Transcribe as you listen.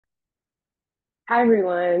Hi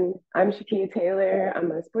everyone, I'm Shakeia Taylor.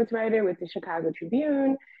 I'm a sports writer with the Chicago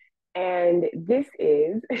Tribune, and this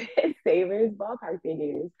is SABR's Ballpark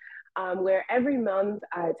Figures, where every month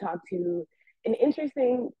I talk to an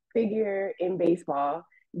interesting figure in baseball.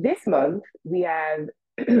 This month we have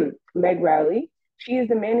Meg Rowley. She is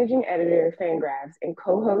the managing editor of FanGraphs and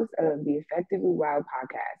co-host of the Effectively Wild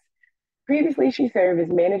podcast. Previously, she served as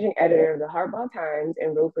managing editor of the Hardball Times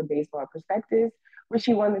and wrote for Baseball Prospectus, where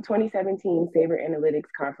she won the 2017 SABR Analytics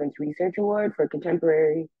Conference Research Award for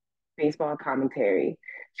contemporary baseball commentary.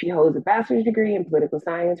 She holds a bachelor's degree in political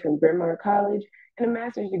science from Bryn Mawr College and a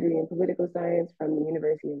master's degree in political science from the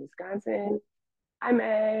University of Wisconsin. Hi,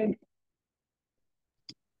 Meg.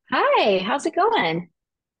 Hi, how's it going?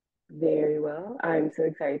 Very well. I'm so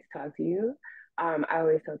excited to talk to you. I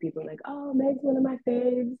always tell people like, "Oh, Meg's one of my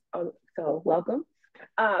faves." Oh, so welcome.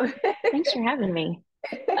 Um, Thanks for having me.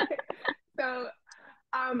 so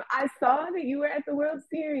I saw that you were at the World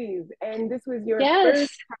Series, and this was your first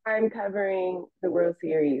Yes. time covering the World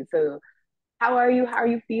Series. So, how are you? How are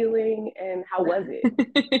you feeling? And how was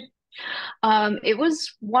it? It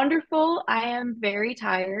was wonderful. I am very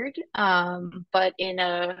tired, but in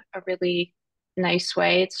a really nice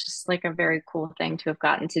way. It's just like a very cool thing to have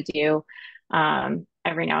gotten to do.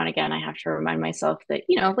 Every now and again, I have to remind myself that,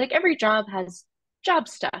 like every job has job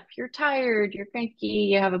stuff. You're tired, you're cranky,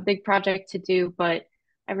 you have a big project to do, but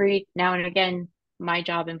every now and again, my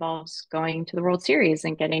job involves going to the World Series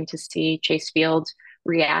and getting to see Chase Field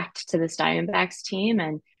react to this Diamondbacks team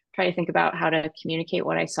and try to think about how to communicate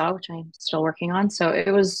what I saw, which I'm still working on. So it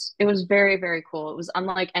was very, very cool. It was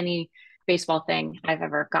unlike any baseball thing I've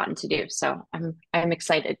ever gotten to do. So I'm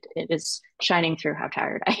excited. It is shining through how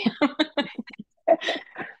tired I am.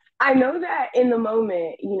 I know that in the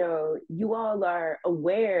moment, you all are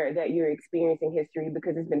aware that you're experiencing history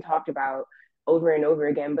because it's been talked about over and over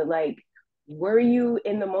again. But like, were you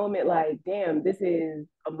in the moment like, damn, this is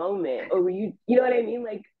a moment? Or were you know what I mean?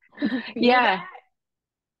 Like, could you feel Yeah. that?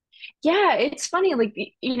 Yeah, it's funny. Like,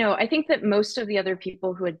 I think that most of the other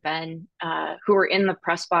people who had been, who were in the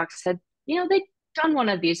press box had, they'd done one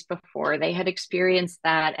of these before. They had experienced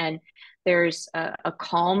that. And there's a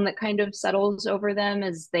calm that kind of settles over them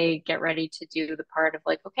as they get ready to do the part of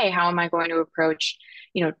like, okay, how am I going to approach,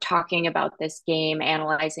 talking about this game,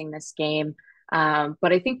 analyzing this game?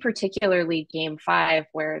 But I think particularly game 5,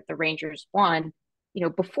 where the Rangers won,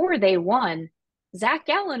 before they won, Zach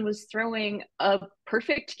Gallen was throwing a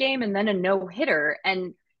perfect game and then a no hitter.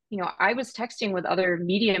 And, I was texting with other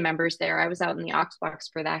media members there. I was out in the Ox box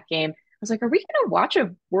for that game. I was like, are we going to watch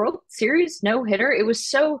a World Series no hitter? It was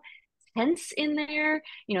so tense in there.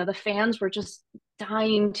 The fans were just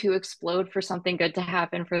dying to explode for something good to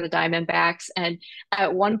happen for the Diamondbacks. And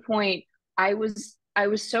at one point, I was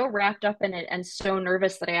so wrapped up in it and so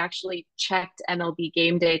nervous that I actually checked MLB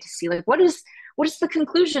Game Day to see like what is the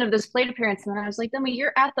conclusion of this plate appearance? And then I was like, Demi,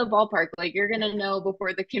 you're at the ballpark. Like you're gonna know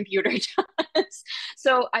before the computer does.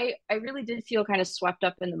 So I really did feel kind of swept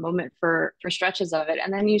up in the moment for stretches of it.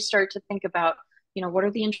 And then you start to think about, what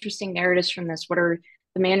are the interesting narratives from this? What are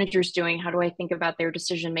the managers doing? How do I think about their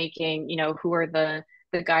decision making? Who are the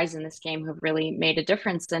guys in this game who've really made a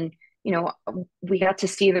difference? And we got to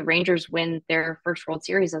see the Rangers win their first World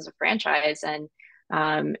Series as a franchise,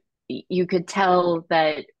 and you could tell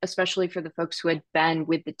that, especially for the folks who had been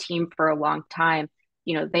with the team for a long time,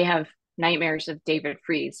 they have nightmares of David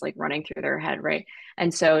Freese like running through their head, right?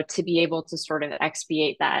 And so to be able to sort of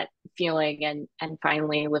expiate that feeling and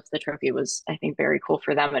finally lift the trophy was, I think, very cool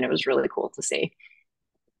for them, and it was really cool to see.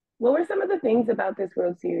 What were some of the things about this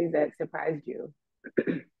World Series that surprised you?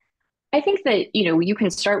 I think that, you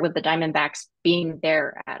can start with the Diamondbacks being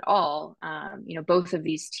there at all. Both of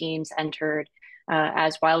these teams entered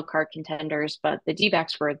as wild card contenders, but the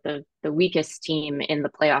D-backs were the weakest team in the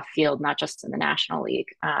playoff field, not just in the National League.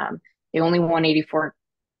 They only won 84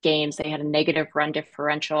 games. They had a negative run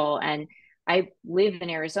differential. And I live in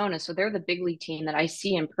Arizona, so they're the big league team that I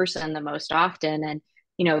see in person the most often. And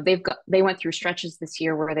they went through stretches this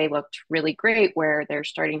year where they looked really great, where their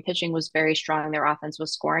starting pitching was very strong, their offense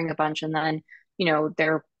was scoring a bunch, and then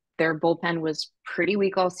their bullpen was pretty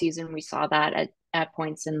weak all season. We saw that at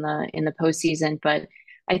points in the postseason, but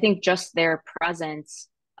I think just their presence,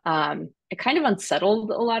 it kind of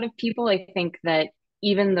unsettled a lot of people. I think that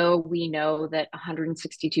even though we know that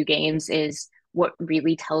 162 games is what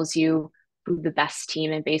really tells you who the best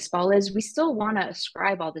team in baseball is, we still want to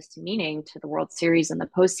ascribe all this meaning to the World Series and the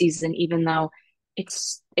postseason, even though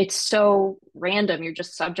it's so random. You're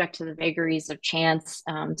just subject to the vagaries of chance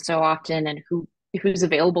so often, and who's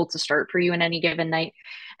available to start for you in any given night.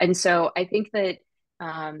 And so I think that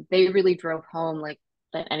they really drove home like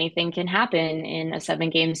that anything can happen in a 7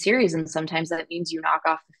 game series. And sometimes that means you knock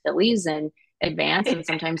off the Phillies and advance. And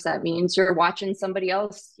sometimes that means you're watching somebody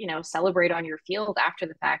else, celebrate on your field after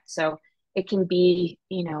the fact. So it can be,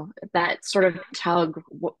 that sort of tug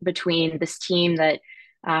between this team that,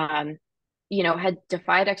 um, had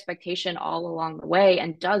defied expectation all along the way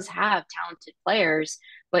and does have talented players,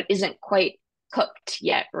 but isn't quite cooked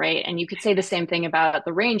yet, right? And you could say the same thing about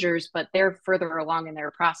the Rangers, but they're further along in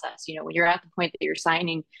their process. When you're at the point that you're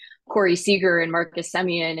signing Corey Seager and Marcus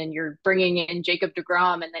Semien and you're bringing in Jacob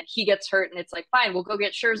deGrom and then he gets hurt and it's like, fine, we'll go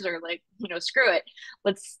get Scherzer. Like, screw it.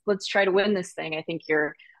 Let's try to win this thing. I think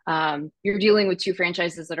you're dealing with two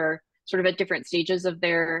franchises that are sort of at different stages of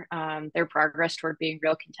their progress toward being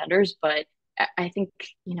real contenders. But I think,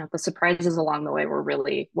 the surprises along the way were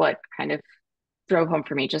really what kind of drove home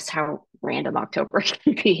for me just how random October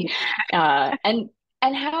can be. And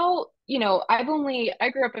how, I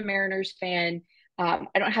grew up a Mariners fan. I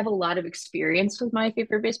don't have a lot of experience with my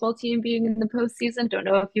favorite baseball team being in the postseason. Don't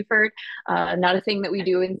know if you've heard, not a thing that we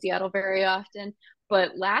do in Seattle very often.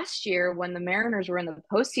 But last year, when the Mariners were in the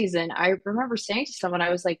postseason, I remember saying to someone,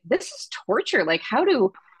 I was like, this is torture. Like, how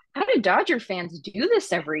do Dodger fans do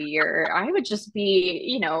this every year? I would just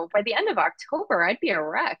be, by the end of October, I'd be a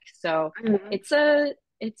wreck. So Mhm.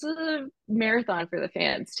 it's a marathon for the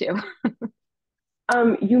fans too.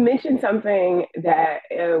 You mentioned something that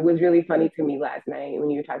was really funny to me last night when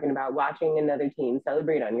you were talking about watching another team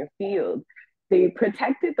celebrate on your field. They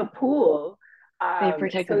protected the pool They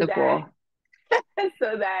protected so the that pool.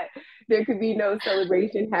 so that there could be no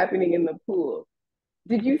celebration happening in the pool.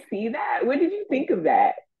 Did you see that? What did you think of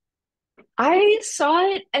that? I saw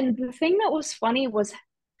it, and the thing that was funny was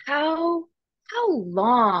how how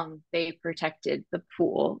long they protected the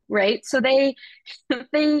pool, right? So they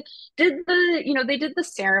they did the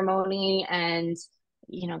ceremony and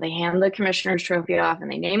they hand the commissioner's trophy off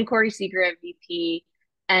and they named Corey Seager MVP.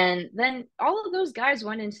 And then all of those guys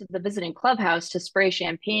went into the visiting clubhouse to spray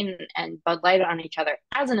champagne and Bud Light on each other.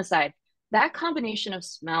 As an aside, that combination of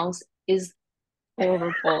smells is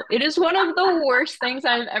horrible. It is one of the worst things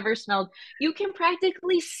I've ever smelled. You can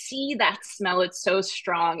practically see that smell. It's so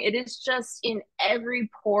strong. It is just in every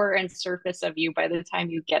pore and surface of you by the time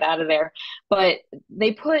you get out of there. But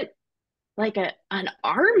they put like an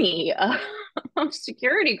army of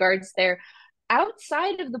security guards there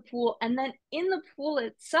outside of the pool and then in the pool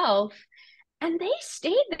itself. And they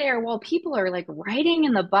stayed there while people are like writing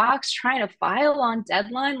in the box, trying to file on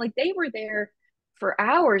deadline. Like they were there for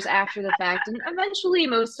hours after the fact. And eventually,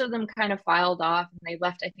 most of them kind of filed off and they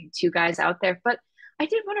left, I think, two guys out there. But I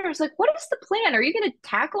did wonder, I was like, what is the plan? Are you going to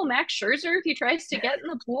tackle Max Scherzer if he tries to get in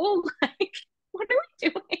the pool? Like, what are we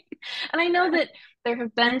doing? And I know that there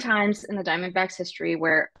have been times in the Diamondbacks history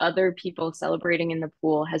where other people celebrating in the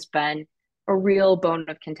pool has been a real bone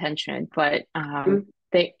of contention. But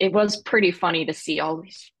it was pretty funny to see all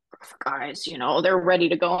these guys, they're ready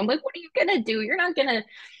to go. I'm like, what are you gonna do? You're not gonna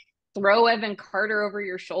throw Evan Carter over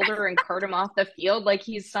your shoulder and cart him off the field like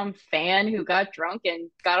he's some fan who got drunk and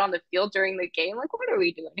got on the field during the game. Like, what are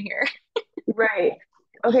we doing here? Right.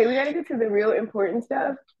 Okay, we got to get to the real important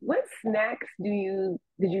stuff. What snacks did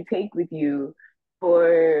you take with you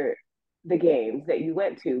for the games that you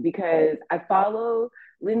went to? Because I follow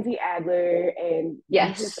Lindsay Adler and Lisa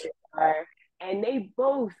Yes. Star, and they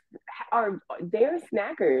both they're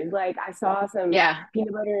snackers. Like I saw some Yeah.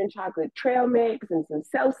 peanut butter and chocolate trail mix and some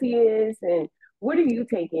Celsius. And what are you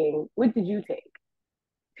taking? What did you take?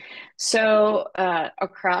 So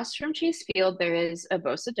across from Chase Field, there is a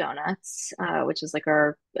Bosa Donuts, which is like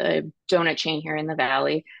our donut chain here in the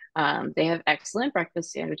Valley. They have excellent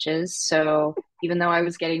breakfast sandwiches. So even though I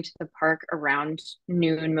was getting to the park around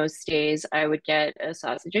noon most days, I would get a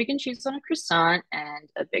sausage, egg, and cheese on a croissant and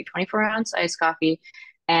a big 24-ounce iced coffee.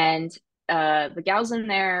 And the gals in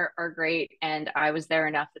there are great. And I was there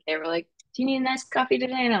enough that they were like, do you need a nice coffee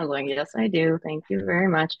today? And I was like, yes, I do. Thank you very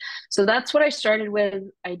much. So that's what I started with.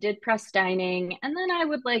 I did press dining, and then I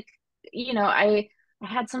would like, I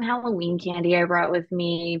had some Halloween candy I brought with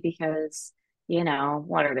me because,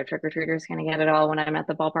 what are the trick-or-treaters gonna get it all when I'm at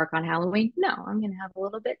the ballpark on Halloween? No, I'm gonna have a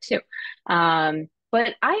little bit too.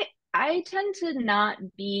 But I tend to not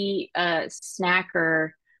be a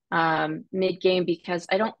snacker mid-game because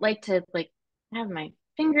I don't like to like have my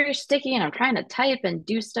fingers sticky and I'm trying to type and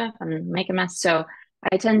do stuff and make a mess. So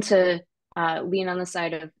I tend to lean on the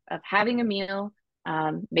side of having a meal,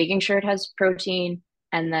 making sure it has protein,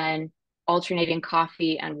 and then alternating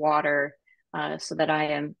coffee and water so that I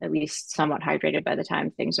am at least somewhat hydrated by the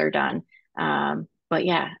time things are done. But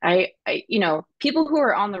yeah, people who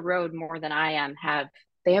are on the road more than I am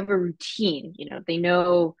they have a routine. They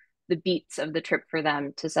know the beats of the trip for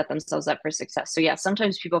them to set themselves up for success. So yeah,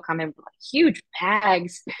 sometimes people come in with like huge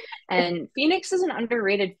bags, and Phoenix is an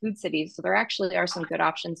underrated food city. So there actually are some good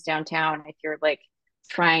options downtown if you're like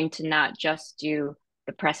trying to not just do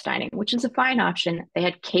the press dining, which is a fine option. They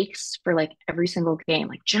had cakes for like every single game,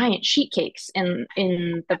 like giant sheet cakes in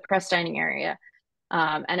the press dining area.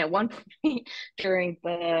 And at one point during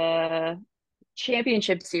the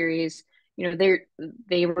championship series, you know,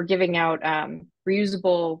 they were giving out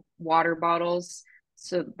reusable water bottles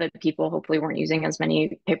so that people hopefully weren't using as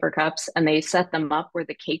many paper cups, and they set them up where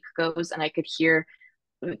the cake goes, and I could hear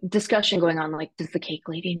discussion going on like, does the cake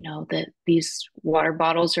lady know that these water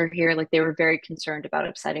bottles are here? Like they were very concerned about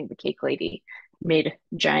upsetting the cake lady, made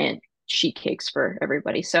giant sheet cakes for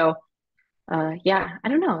everybody. So yeah, I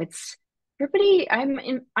don't know. It's everybody. I'm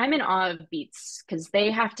in awe of Beats because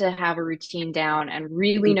they have to have a routine down and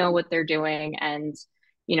really know what they're doing. And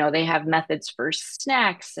you know, they have methods for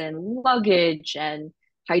snacks and luggage and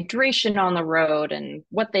hydration on the road and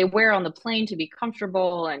what they wear on the plane to be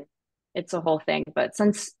comfortable. And it's a whole thing. But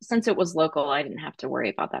since it was local, I didn't have to worry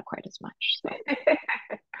about that quite as much. So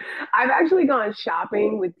I've actually gone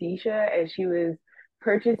shopping with Disha as she was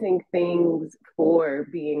purchasing things for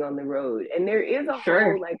being on the road. And there is a whole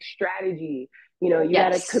sure. like strategy. You know, you got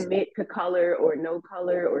to Yes. commit to color or no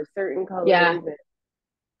color or certain Yeah. colors. And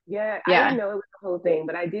yeah, I didn't Yeah. know it was the whole thing,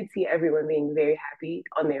 but I did see everyone being very happy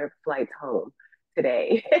on their flights home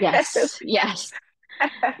today. Yes. Yes.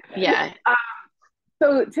 Yeah.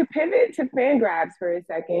 So to pivot to FanGraphs for a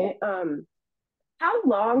second, how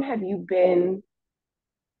long have you been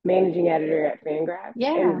managing editor at FanGraphs, and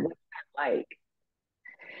Yeah. what's that like?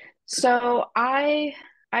 So I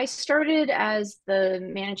started as the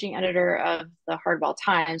managing editor of the Hardball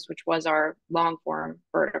Times, which was our long form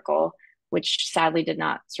vertical, which sadly did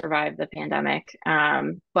not survive the pandemic.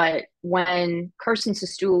 But when Carson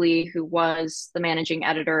Sestouli, who was the managing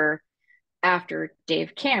editor after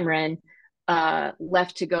Dave Cameron,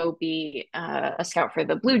 left to go be a scout for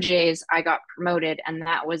the Blue Jays, I got promoted, and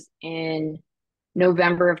that was in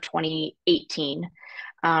November of 2018.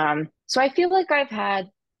 So I feel like I've had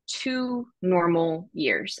two normal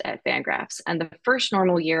years at FanGraphs. And the first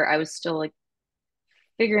normal year, I was still like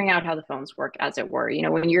figuring out how the phones work, as it were. You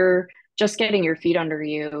know, when you're just getting your feet under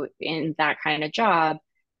you in that kind of job,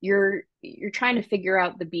 you're trying to figure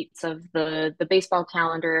out the beats of the baseball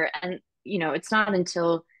calendar. And, you know, it's not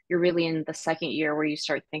until you're really in the second year where you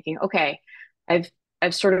start thinking, okay, I've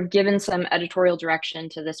I've sort of given some editorial direction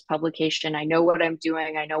to this publication. I know what I'm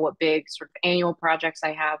doing. I know what big sort of annual projects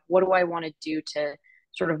I have. What do I want to do to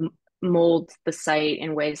sort of mold the site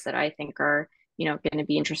in ways that I think are, you know, going to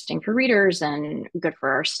be interesting for readers and good for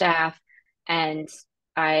our staff? And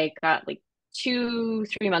I got like 2,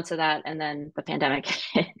 3 months of that, and then the pandemic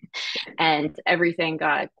hit, and everything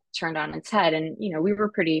got turned on its head. And you know, we were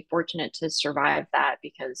pretty fortunate to survive that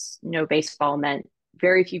because no baseball meant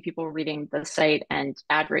very few people reading the site, and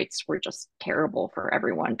ad rates were just terrible for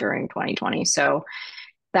everyone during 2020. So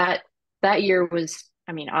that that year was,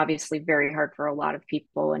 I mean, obviously very hard for a lot of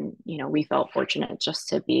people, and you know, we felt fortunate just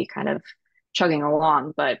to be kind of chugging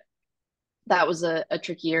along. But that was a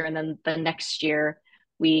tricky year. And then the next year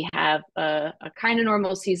we have a kind of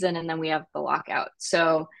normal season, and then we have the lockout.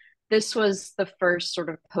 So this was the first sort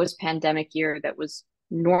of post-pandemic year that was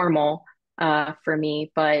normal for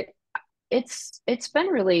me, but it's been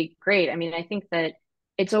really great. I mean, I think that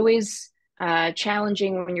it's always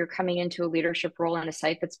challenging when you're coming into a leadership role in a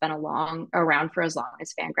site that's been around for as long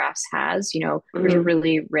as FanGraphs has. You know, there's a Mm-hmm.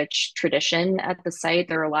 really rich tradition at the site.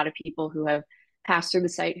 There are a lot of people who have passed through the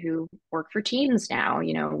site who work for teams now.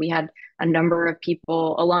 You know, we had a number of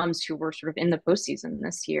people, alums, who were sort of in the postseason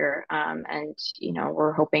this year, and you know,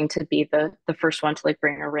 we're hoping to be the first one to like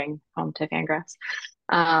bring a ring home to FanGraphs.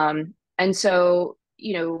 And so,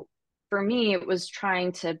 you know, for me, it was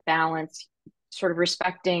trying to balance sort of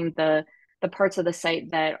respecting the parts of the site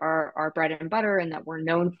that are our bread and butter and that we're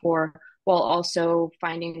known for, while also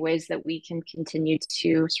finding ways that we can continue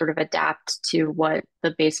to sort of adapt to what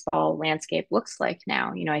the baseball landscape looks like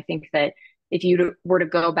now. You know, I think that if you were to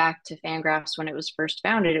go back to FanGraphs when it was first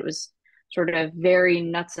founded, it was sort of very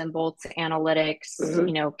nuts and bolts analytics. Mm-hmm.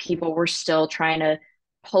 You know, people were still trying to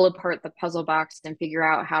pull apart the puzzle box and figure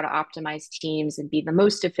out how to optimize teams and be the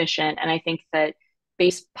most efficient. And I think that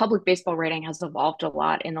public baseball writing has evolved a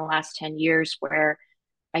lot in the last 10 years, where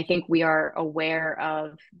I think we are aware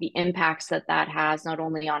of the impacts that that has, not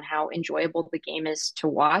only on how enjoyable the game is to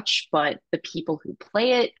watch, but the people who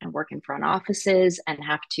play it and work in front offices and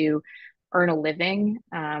have to earn a living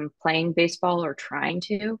playing baseball or trying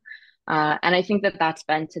to. And I think that that's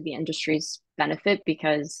been to the industry's benefit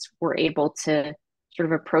because we're able to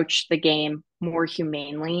sort of approach the game more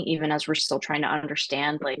humanely, even as we're still trying to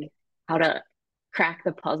understand like how to crack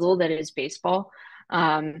the puzzle that is baseball.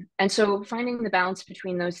 And so finding the balance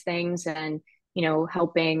between those things and,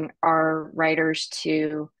 helping our writers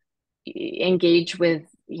to engage with,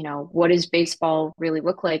 what does baseball really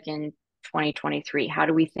look like in 2023? How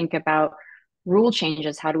do we think about rule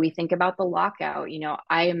changes? How do we think about the lockout?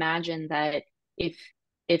 I imagine that if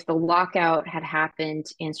if the lockout had happened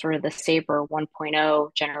in sort of the SABR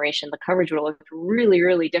 1.0 generation, the coverage would have looked really,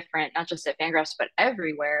 really different, not just at FanGraphs, but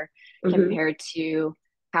everywhere Mm-hmm. compared to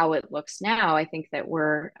how it looks now. I think that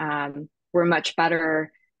we're much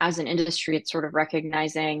better as an industry at sort of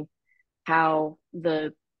recognizing how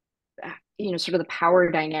the sort of the power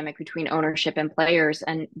dynamic between ownership and players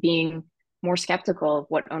and being more skeptical of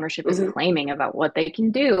what ownership is Mm-hmm. claiming about what they can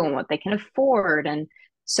do and what they can afford. And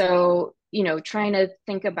so, trying to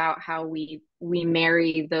think about how we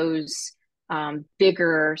marry those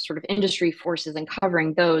bigger sort of industry forces and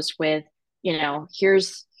covering those with,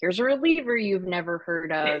 here's a reliever you've never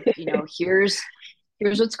heard of, here's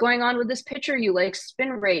what's going on with this pitcher you like spin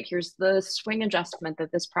rate, here's the swing adjustment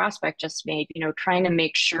that this prospect just made, trying to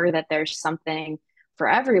make sure that there's something for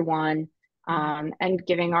everyone, and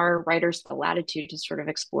giving our writers the latitude to sort of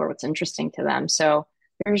explore what's interesting to them. So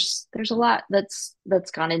there's a lot that's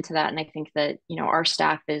gone into that, and I think that our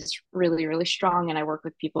staff is really, really strong, and I work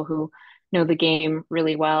with people who know the game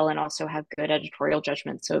really well and also have good editorial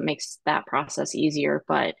judgment, so it makes that process easier.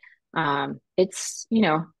 But it's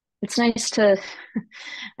nice to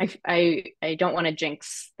I don't want to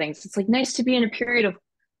jinx things. It's like nice to be in a period of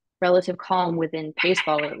relative calm within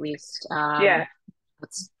baseball, at least. Yeah.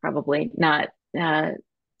 It's probably not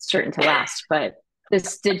certain to last, but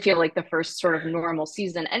this did feel like the first sort of normal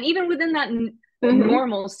season. And even within that Mm-hmm.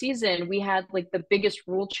 normal season, we had like the biggest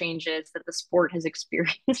rule changes that the sport has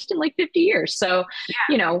experienced in like 50 years. So,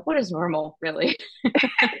 what is normal, really?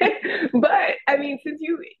 But I mean, since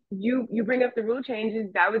you bring up the rule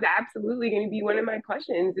changes, that was absolutely going to be one of my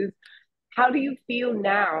questions is how do you feel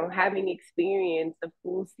now having experienced a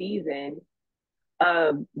full season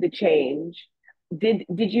of the change? Did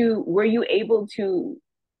you were you able to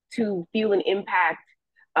feel an impact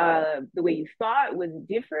the way you thought was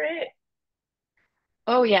different?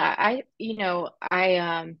 Oh yeah, I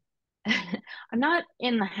I'm not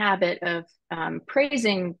in the habit of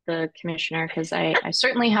praising the commissioner because I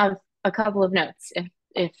certainly have a couple of notes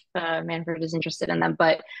if Manfred is interested in them.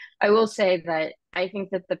 But I will say that I think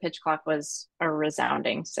that the pitch clock was a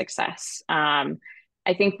resounding success.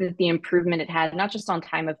 I think that the improvement it had, not just on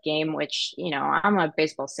time of game, which, I'm a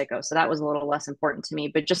baseball sicko, so that was a little less important to me,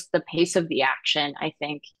 but just the pace of the action, I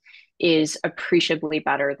think, is appreciably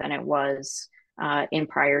better than it was in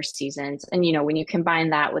prior seasons. And, when you combine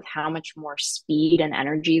that with how much more speed and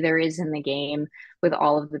energy there is in the game with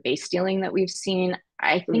all of the base stealing that we've seen,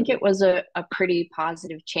 I think Mm-hmm. it was a pretty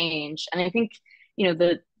positive change. And I think,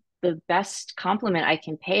 the best compliment I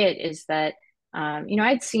can pay it is that,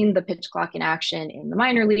 I'd seen the pitch clock in action in the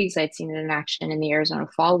minor leagues. I'd seen it in action in the Arizona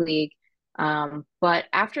Fall League. But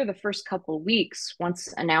after the first couple of weeks,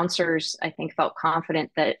 once announcers, I think, felt confident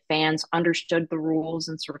that fans understood the rules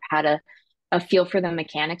and sort of had a feel for the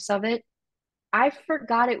mechanics of it, I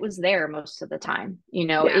forgot it was there most of the time.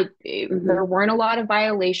 Yeah. There Mm-hmm. weren't a lot of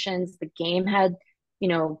violations. The game had,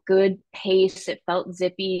 good pace. It felt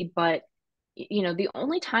zippy, but the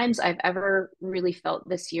only times I've ever really felt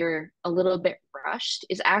this year a little bit rushed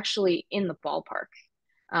is actually in the ballpark.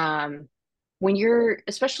 Um, when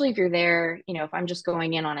especially if you're there, if I'm just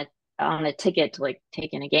going in on a ticket to like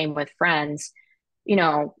take in a game with friends,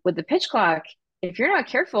 with the pitch clock, if you're not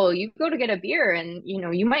careful, you go to get a beer and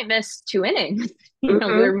you might miss 2 innings. Mm-hmm.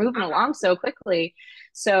 They're moving along so quickly.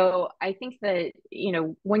 So I think that,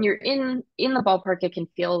 when you're in the ballpark, it can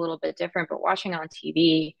feel a little bit different, but watching on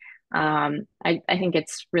TV, I think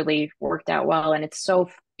it's really worked out well. And it's so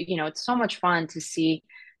much fun to see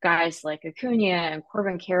guys like Acuna and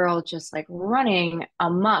Corbin Carroll just like running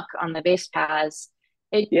amok on the base paths.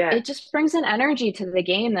 it Yeah. it just brings an energy to the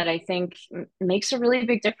game that I think makes a really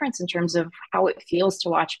big difference in terms of how it feels to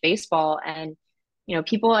watch baseball. And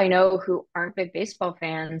people I know who aren't big baseball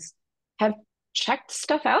fans have checked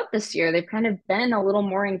stuff out this year. They've kind of been a little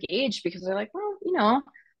more engaged because they're like, well, I'm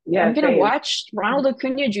Yeah, gonna same. watch Ronald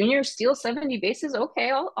Acuna Jr. steal 70 bases. Okay,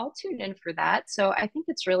 I'll tune in for that. So I think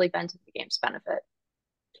it's really been to the game's benefit.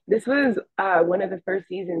 This was one of the first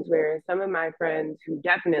seasons where some of my friends who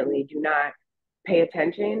definitely do not pay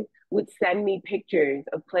attention would send me pictures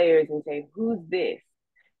of players and say, "Who's this?"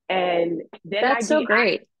 And then That's I'd so be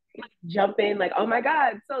great. jump in like, "Oh my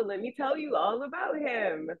God, so let me tell you all about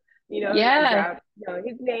him." and I Yeah. dropped,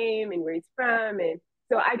 his name and where he's from. And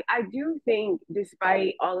so I do think,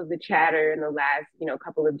 despite all of the chatter in the last,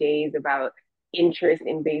 couple of days about interest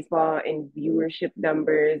in baseball and viewership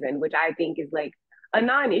numbers, and which I think is like a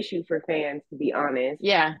non-issue for fans, to be honest.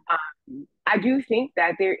 Yeah. I do think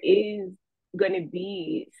that there is going to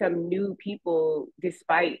be some new people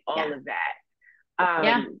despite all Yeah. of that.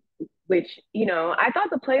 Yeah. Which, I thought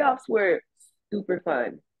the playoffs were super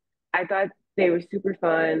fun. I thought they were super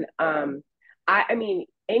fun. I mean,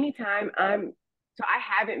 anytime so I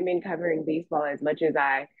haven't been covering baseball as much as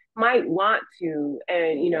I might want to.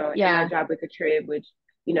 And, in my Yeah. job with the Trib, which,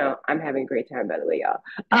 I'm having a great time, by the way, y'all.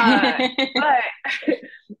 But,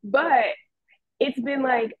 but it's been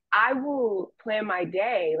like, I will plan my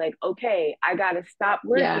day like, okay, I got to stop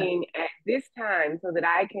Yeah. working at this time so that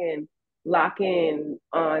I can lock in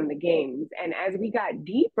on the games. And as we got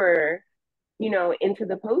deeper, into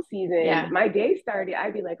the postseason, Yeah. my day started.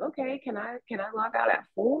 I'd be like, okay, can I log out at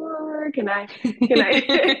 4? Can I like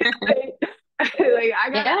I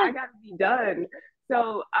Yeah. gotta be done.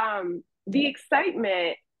 So the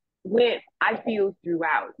excitement went, I feel,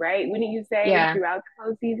 throughout, right? Wouldn't you say Yeah. throughout the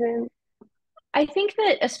postseason? I think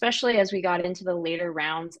that especially as we got into the later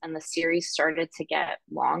rounds and the series started to get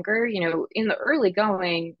longer, in the early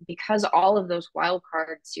going, because all of those wild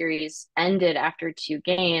card series ended after 2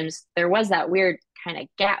 games, there was that weird kind of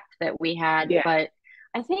gap that we had. Yeah. But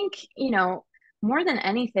I think, more than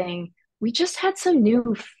anything, we just had some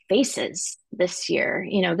new faces this year.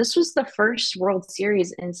 This was the first World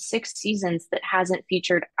Series in 6 seasons that hasn't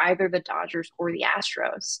featured either the Dodgers or the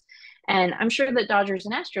Astros. And I'm sure that Dodgers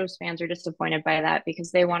and Astros fans are disappointed by that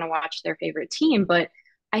because they want to watch their favorite team. But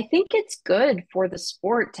I think it's good for the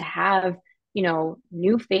sport to have,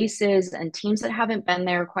 new faces and teams that haven't been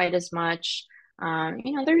there quite as much.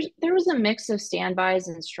 There was a mix of standbys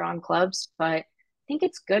and strong clubs, but I think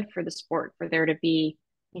it's good for the sport for there to be,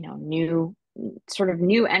 new sort of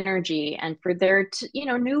new energy and for there to,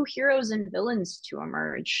 new heroes and villains to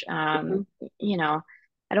emerge. Mhm. You know,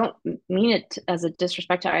 I don't mean it as a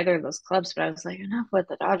disrespect to either of those clubs, but I was like, enough with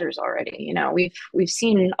the Dodgers already. We've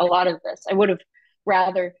seen a lot of this. I would have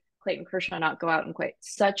rather Clayton Kershaw not go out in quite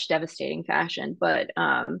such devastating fashion, but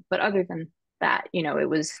other than that, it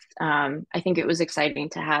was I think it was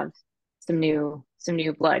exciting to have some new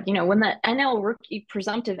blood. When the NL rookie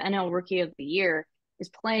presumptive NL rookie of the year is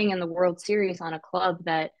playing in the World Series on a club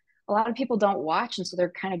that a lot of people don't watch, and so they're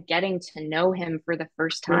kind of getting to know him for the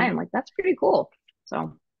first time. Like that's pretty cool.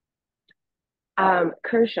 So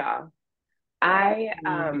Kershaw. I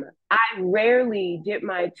rarely dip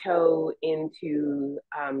my toe into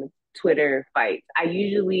Twitter fights. I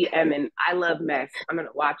usually am and I love mess. I'm gonna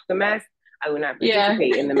watch the mess. I will not yeah,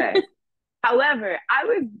 participate in the mess. However, I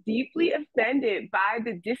was deeply offended by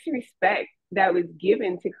the disrespect that was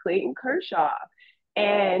given to Clayton Kershaw.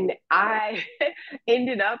 And I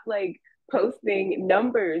ended up like posting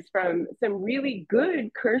numbers from some really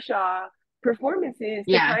good Kershaw performances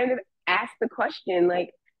to yeah, kind of ask the question,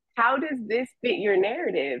 like, how does this fit your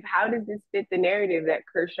narrative? How does this fit the narrative that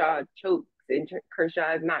Kershaw chokes and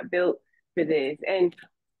Kershaw is not built for this? And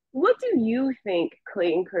what do you think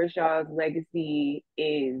Clayton Kershaw's legacy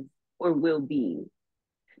is or will be?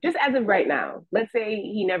 Just as of right now, let's say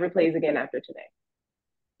he never plays again after today.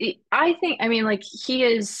 I think, I mean, like he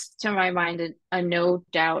is, to my mind, a no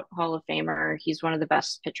doubt Hall of Famer. He's one of the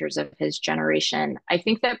best pitchers of his generation. I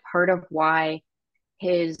think that part of why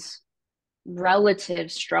his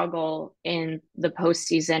relative struggle in the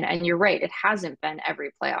postseason, and you're right, it hasn't been every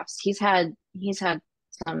playoffs. He's had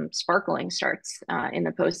some sparkling starts in the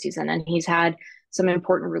postseason, and he's had some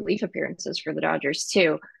important relief appearances for the Dodgers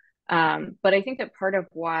too. But I think that part of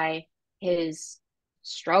why his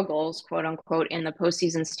struggles, quote unquote, in the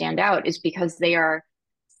postseason stand out is because they're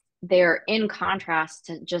in contrast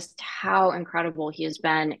to just how incredible he has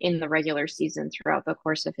been in the regular season throughout the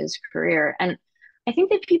course of his career. And I think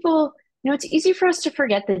that people, it's easy for us to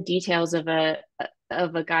forget the details of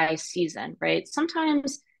a guy's season, right?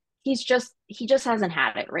 Sometimes he just hasn't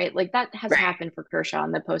had it, right? Like that has Right. happened for Kershaw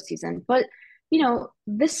in the postseason. But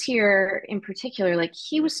this year in particular, like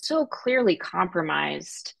he was so clearly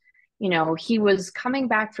compromised. He was coming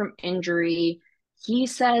back from injury. He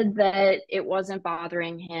said that it wasn't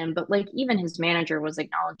bothering him, but like even his manager was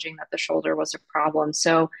acknowledging that the shoulder was a problem.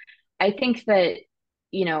 So I think that,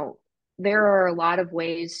 you know, there are a lot of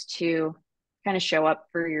ways to kind of show up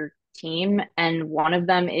for your team. And one of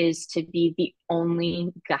them is to be the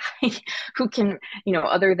only guy who can,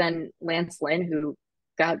 other than Lance Lynn, who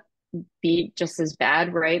got beat just as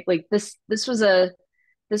bad, right? Like this was a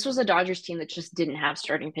this was a Dodgers team that just didn't have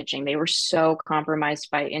starting pitching. They were so compromised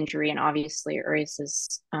by injury and obviously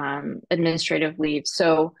Urias's administrative leave.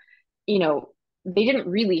 So, you know, they didn't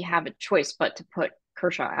really have a choice but to put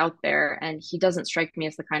Kershaw out there. And he doesn't strike me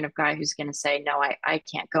as the kind of guy who's going to say, no, I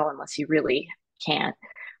can't go unless he really can't.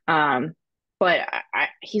 Um, but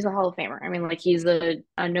he's a Hall of Famer. I mean, like he's a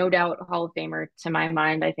no doubt Hall of Famer to my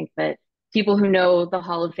mind. I think that people who know the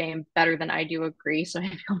Hall of Fame better than I do agree. So I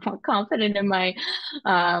feel more confident in my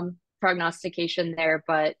prognostication there.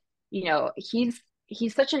 But you know, he's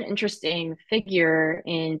such an interesting figure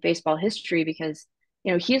in baseball history because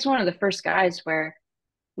you know he's one of the first guys where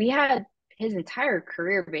we had his entire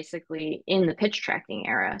career basically in the pitch tracking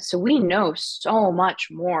era. So we know so much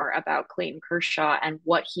more about Clayton Kershaw and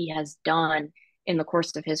what he has done in the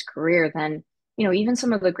course of his career than, you know, even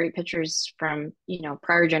some of the great pitchers from, you know,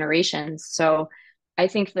 prior generations. So I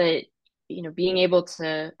think that, you know, being able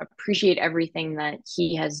to appreciate everything that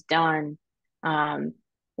he has done,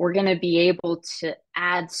 we're going to be able to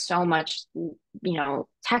add so much, you know,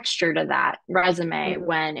 texture to that resume Mm-hmm.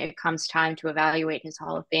 when it comes time to evaluate his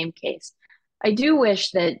Hall of Fame case. I do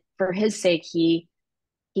wish that for his sake he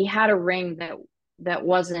had a ring that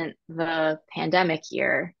wasn't the pandemic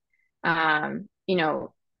year. You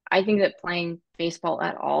know, I think that playing baseball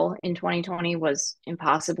at all in 2020 was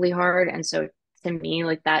impossibly hard, and so to me,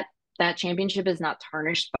 like that championship is not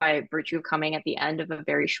tarnished by virtue of coming at the end of a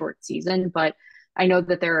very short season. But I know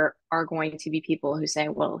that there are going to be people who say,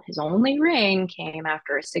 well, his only ring came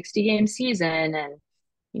after a 60 game season and,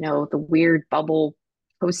 you know, the weird bubble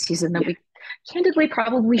postseason that we candidly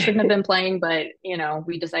probably shouldn't have been playing, but, you know,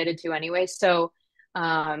 we decided to anyway. So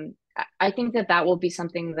I think that that will be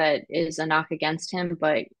something that is a knock against him.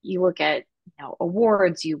 But you look at, you know,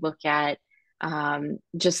 awards, you look at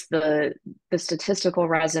just the statistical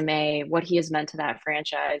resume, what he has meant to that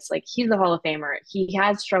franchise. Like he's the Hall of Famer. He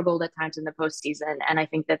has struggled at times in the postseason, and I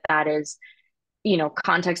think that that is, you know,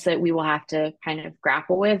 context that we will have to kind of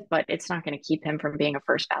grapple with. But it's not going to keep him from being a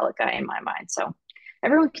first ballot guy in my mind. So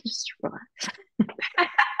everyone can just relax.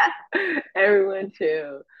 Everyone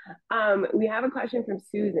chill. We have a question from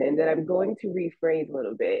Susan that I'm going to rephrase a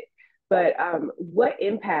little bit. But what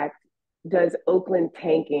impact does Oakland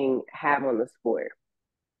tanking have on the sport?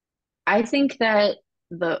 I think that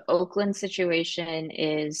the Oakland situation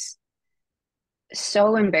is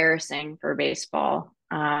so embarrassing for baseball.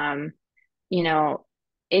 You know,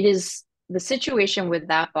 it is the situation with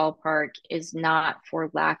that ballpark is not for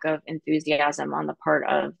lack of enthusiasm on the part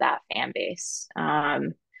of that fan base.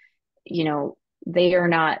 You know, they are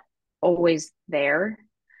not always there,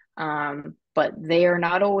 but they are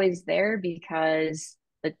not always there because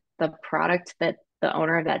the product that the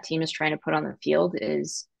owner of that team is trying to put on the field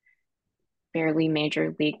is barely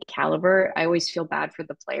major league caliber. I always feel bad for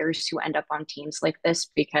the players who end up on teams like this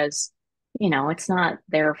because, you know, it's not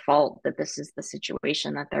their fault that this is the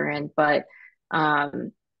situation that they're in. But,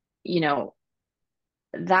 um, you know,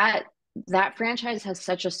 that that franchise has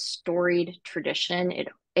such a storied tradition.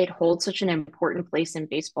 It holds such an important place in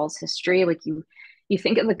baseball's history. Like you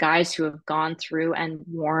think of the guys who have gone through and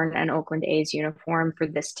worn an Oakland A's uniform for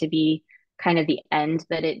this to be kind of the end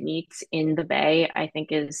that it meets in the Bay, I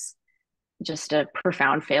think is just a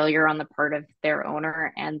profound failure on the part of their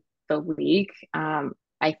owner and the league.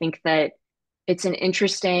 I think that it's an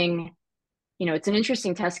interesting, you know, it's an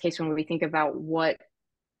interesting test case when we think about what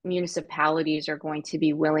municipalities are going to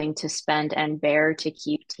be willing to spend and bear to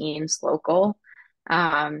keep teams local.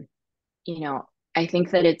 Um, you know, I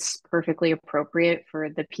think that it's perfectly appropriate for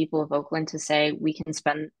the people of Oakland to say we can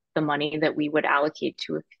spend the money that we would allocate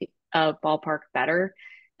to a ballpark better.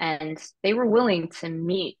 And they were willing to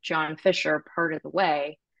meet John Fisher part of the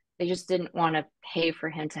way. They just didn't want to pay for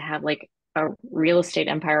him to have like a real estate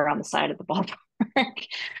empire on the side of the ballpark.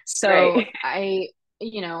 So Right.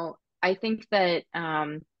 you know, I think that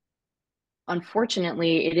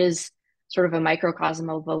unfortunately, it is sort of a microcosm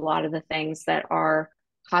of a lot of the things that are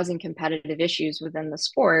causing competitive issues within the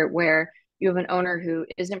sport, where you have an owner who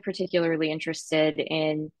isn't particularly interested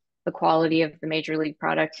in the quality of the major league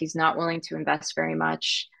product. He's not willing to invest very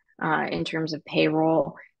much in terms of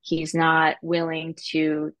payroll. He's not willing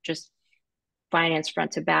to just finance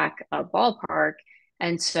front to back a ballpark.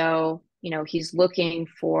 And so, you know, he's looking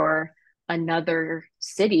for another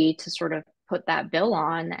city to sort of put that bill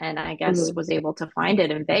on, and I guess Mm-hmm. was able to find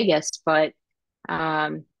it in Vegas. But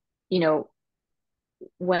you know,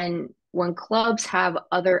 when clubs have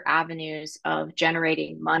other avenues of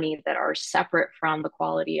generating money that are separate from the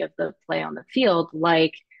quality of the play on the field,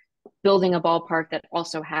 like building a ballpark that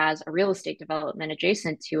also has a real estate development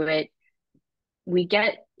adjacent to it, we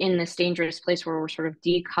get in this dangerous place where we're sort of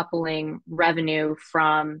decoupling revenue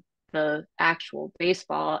from the actual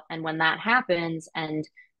baseball. And when that happens and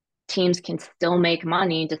teams can still make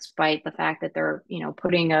money despite the fact that they're,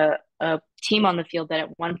 putting a team on the field that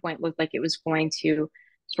at one point looked like it was going to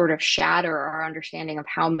sort of shatter our understanding of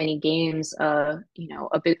how many games a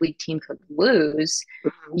big league team could lose,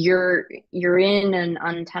 Mhm. you're in an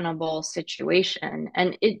untenable situation.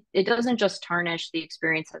 And it doesn't just tarnish the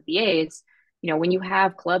experience of the A's. When you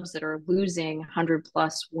have clubs that are losing 100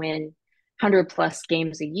 plus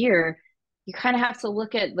games a year, you kind of have to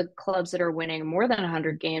look at the clubs that are winning more than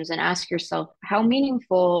 100 games and ask yourself, how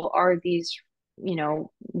meaningful are these,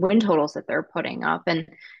 win totals that they're putting up? And,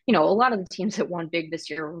 a lot of the teams that won big this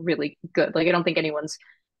year were really good. Like, I don't think anyone's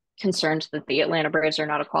concerned that the Atlanta Braves are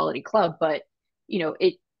not a quality club, but,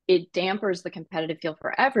 it dampers the competitive feel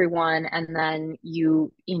for everyone. And then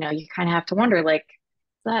you kind of have to wonder, like,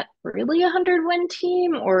 is that really a 100 win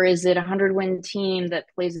team, or is it a 100 win team that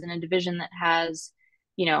plays in a division that has,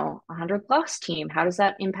 100 plus team? How does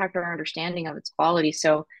that impact our understanding of its quality?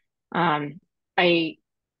 So um I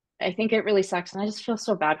I think it really sucks, and I just feel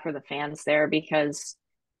so bad for the fans there because,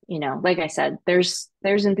 like I said, there's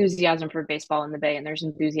enthusiasm for baseball in the Bay, and there's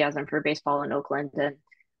enthusiasm for baseball in Oakland, and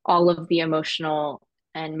all of the emotional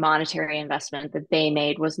and monetary investment that they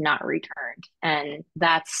made was not returned. And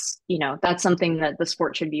that's something that the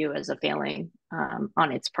sport should view as a failing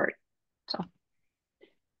on its part. So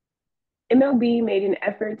MLB made an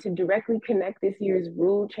effort to directly connect this year's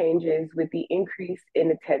rule changes with the increase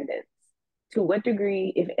in attendance. To what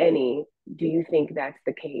degree, if any, do you think that's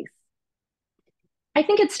the case? I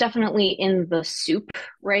think it's definitely in the soup,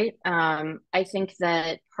 right? I think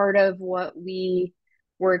that part of what we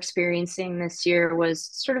were experiencing this year was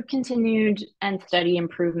sort of continued and steady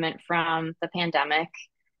improvement from the pandemic.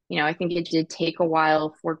 I think it did take a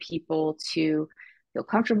while for people to feel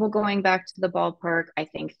comfortable going back to the ballpark. I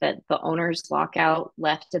think that the owners' lockout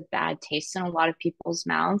left a bad taste in a lot of people's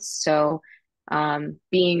mouths. So,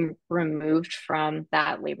 being removed from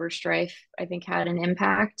that labor strife, I think, had an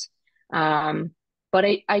impact. Um, but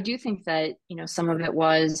I do think that, some of it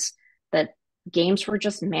was that games were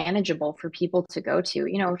just manageable for people to go to.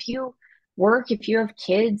 If you work, if you have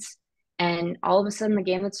kids, and all of a sudden the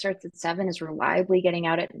game that starts at 7 is reliably getting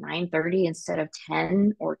out at 9:30 instead of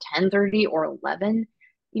 10 or 10:30 or 11,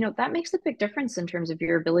 that makes a big difference in terms of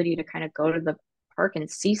your ability to kind of go to the park and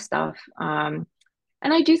see stuff.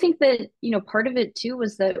 And I do think that, part of it too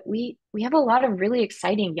was that we have a lot of really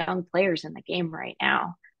exciting young players in the game right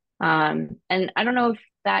now. And I don't know if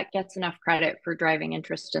that gets enough credit for driving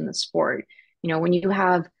interest in the sport. When you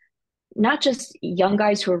have not just young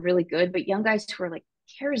guys who are really good, but young guys who are like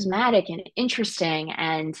charismatic and interesting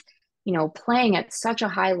and, playing at such a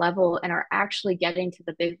high level and are actually getting to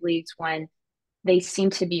the big leagues when they seem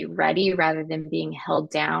to be ready rather than being held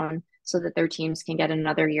down so that their teams can get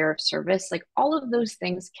another year of service. Like, all of those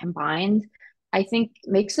things combined, I think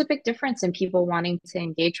makes a big difference in people wanting to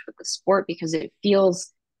engage with the sport because it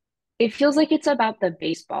feels like it's about the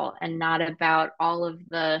baseball and not about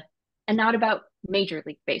not about Major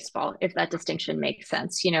League Baseball, if that distinction makes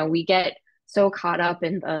sense. We get so caught up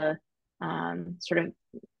in the sort of,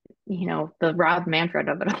 the Rob Manfred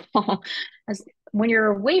of it all. As when you're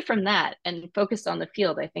away from that and focused on the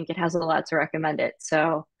field, I think it has a lot to recommend it.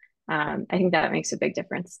 So I think that makes a big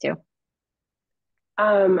difference too.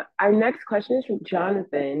 Our next question is from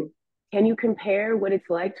Jonathan. Can you compare what it's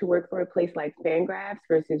like to work for a place like FanGraphs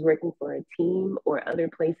versus working for a team or other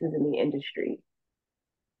places in the industry?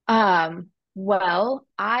 Well,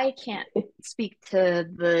 I can't speak to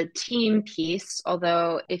the team piece,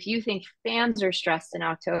 although if you think fans are stressed in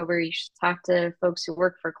October, you should talk to folks who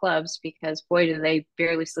work for clubs because boy, do they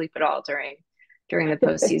barely sleep at all during the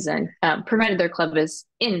postseason. Provided their club is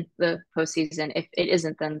in the postseason. If it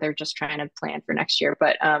isn't, then they're just trying to plan for next year.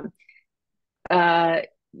 But uh,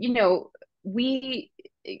 you know, we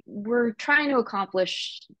we're trying to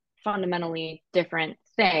accomplish fundamentally different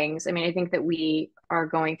things. I mean, I think that we are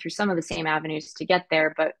going through some of the same avenues to get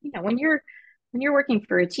there, but when you're working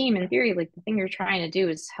for a team, in theory, like the thing you're trying to do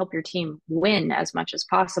is help your team win as much as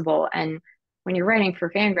possible. And when you're writing for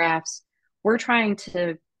Fangraphs, we're trying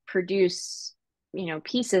to produce,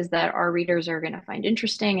 pieces that our readers are going to find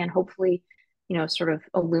interesting and hopefully, sort of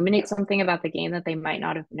illuminate something about the game that they might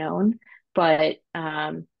not have known. But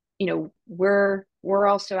we're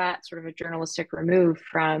also at sort of a journalistic remove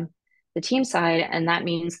from the team side, and that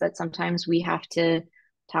means that sometimes we have to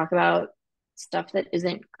talk about stuff that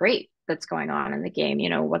isn't great that's going on in the game,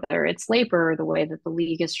 whether it's labor, the way that the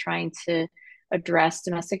league is trying to address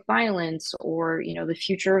domestic violence, or, the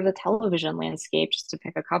future of the television landscape, just to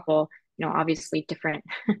pick a couple. obviously different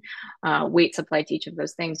weights applied to each of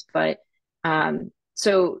those things. But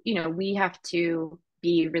so, we have to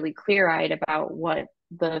be really clear-eyed about what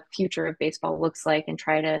the future of baseball looks like and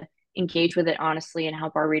try to engage with it honestly and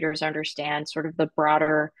help our readers understand sort of the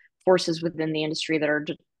broader forces within the industry that are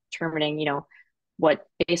determining, what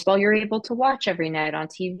baseball you're able to watch every night on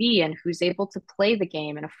TV and who's able to play the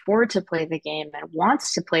game and afford to play the game and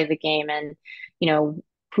wants to play the game and,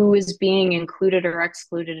 who is being included or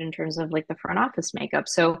excluded in terms of like the front office makeup.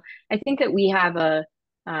 So I think that we have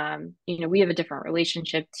we have a different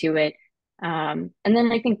relationship to it. And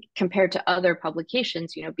then I think compared to other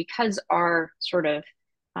publications, because our sort of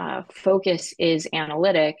focus is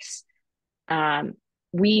analytics,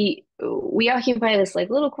 we occupy this like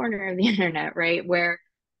little corner of the internet, right? Where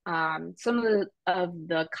some of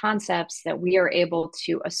the concepts that we are able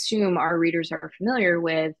to assume our readers are familiar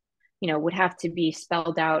with, would have to be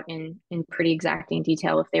spelled out in pretty exacting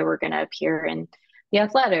detail if they were going to appear in The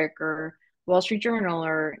Athletic or Wall Street Journal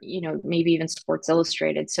or, maybe even Sports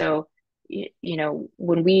Illustrated. So,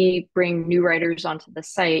 when we bring new writers onto the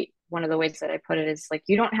site, one of the ways that I put it is like,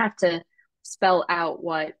 you don't have to spell out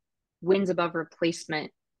what wins above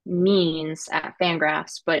replacement means at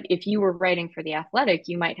FanGraphs, but if you were writing for The Athletic,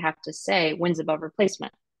 you might have to say wins above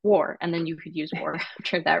replacement, WAR, and then you could use WAR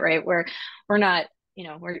after that, right? Where we're not,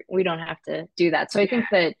 we don't have to do that. So I think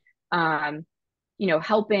that,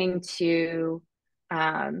 helping to,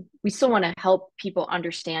 we still want to help people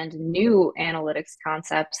understand new analytics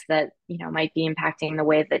concepts that, might be impacting the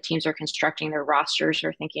way that teams are constructing their rosters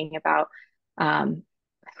or thinking about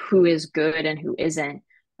who is good and who isn't.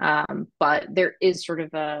 But there is sort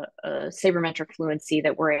of a sabermetric fluency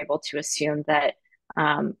that we're able to assume that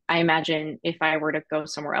I imagine if I were to go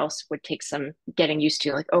somewhere else would take some getting used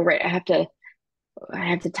to, like, oh, right, I have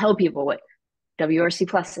to tell people what WRC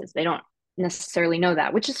plus is. They don't necessarily know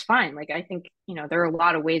that, which is fine. Like, I think, there are a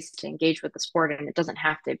lot of ways to engage with the sport and it doesn't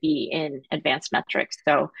have to be in advanced metrics.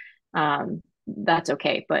 So that's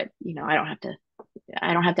okay. But, I don't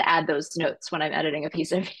have to add those notes when I'm editing a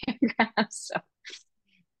piece of FanGraphs. So.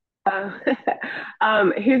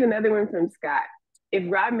 Here's another one from Scott. If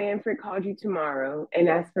Rob Manfred called you tomorrow and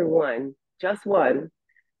asked for just one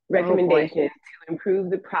recommendation to improve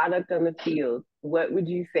the product on the field, what would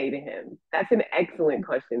you say to him? That's an excellent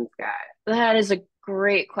question, Scott. That is a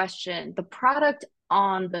great question. The product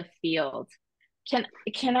on the field. Can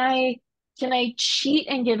I cheat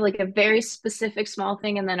and give like a very specific small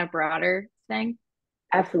thing and then a broader thing?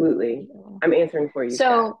 Absolutely. I'm answering for you.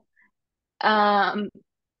 So,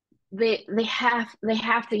 they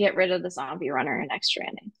have to get rid of the zombie runner in extra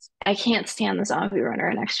innings. I can't stand the zombie runner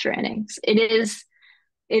in extra innings. It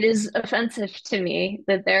is offensive to me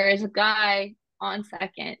that there is a guy on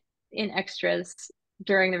second in extras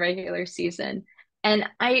during the regular season. And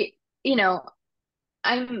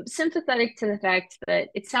I'm sympathetic to the fact that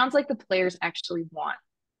it sounds like the players actually want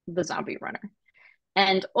the zombie runner.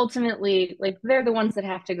 And ultimately, like, they're the ones that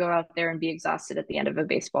have to go out there and be exhausted at the end of a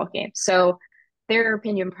baseball game. So their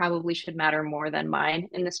opinion probably should matter more than mine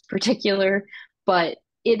in this particular, but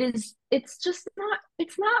it's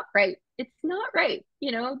not right. It's not right.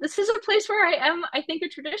 This is a place where I think, a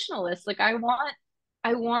traditionalist. Like, I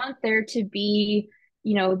want there to be,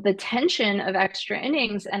 the tension of extra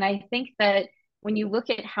innings. And I think that when you look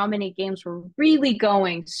at how many games were really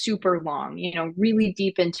going super long, really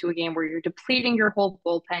deep into a game where you're depleting your whole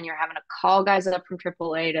bullpen, you're having to call guys up from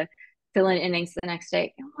AAA to fill in innings the next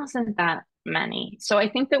day, it wasn't that many. So I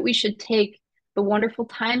think that we should take the wonderful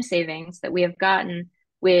time savings that we have gotten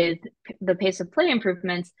with the pace of play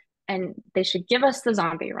improvements, and they should give us the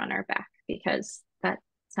zombie runner back, because that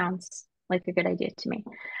sounds like a good idea to me.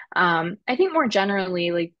 I think more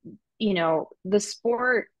generally, like, the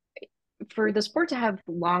sport, for the sport to have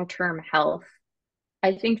long-term health,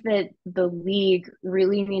 I think that the league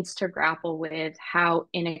really needs to grapple with how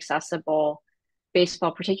inaccessible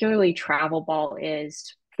baseball, particularly travel ball,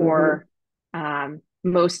 is for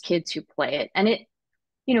most kids who play it. And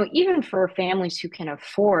even for families who can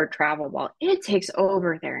afford travel ball, it takes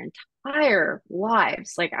over their entire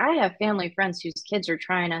lives. Like, I have family friends whose kids are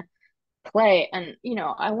trying to play, and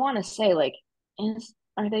I want to say, like,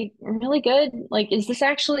 are they really good? Like, is this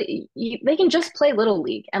actually, they can just play little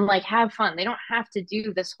league and like have fun. They don't have to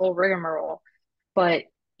do this whole rigmarole. But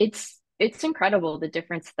it's incredible the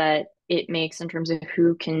difference that it makes in terms of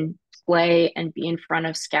who can play and be in front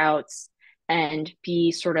of scouts and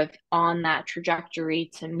be sort of on that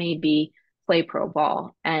trajectory to maybe play pro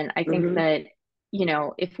ball. And I think that,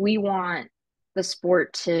 if we want the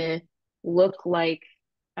sport to look like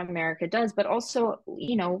America does, but also,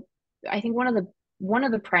 I think one of the one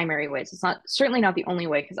of the primary ways. It's not certainly not the only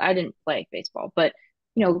way because I didn't play baseball, but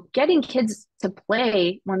getting kids to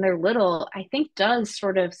play when they're little, I think does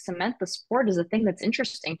sort of cement the sport as a thing that's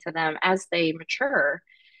interesting to them as they mature.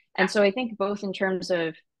 And so I think both in terms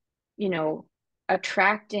of, you know,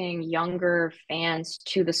 attracting younger fans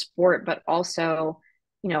to the sport, but also,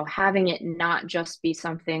 having it not just be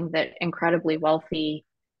something that incredibly wealthy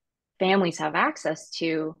families have access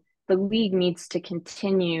to, the league needs to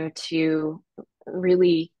continue to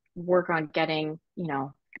really work on getting,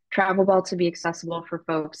 travel ball to be accessible for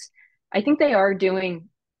folks. I think they are doing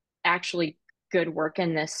actually good work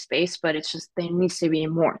in this space, but it's just there needs to be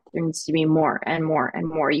more. There needs to be more and more and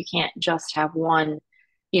more. You can't just have one,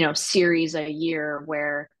 series a year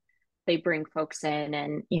where they bring folks in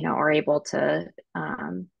and, are able to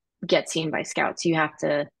get seen by scouts. You have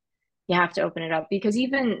to open it up because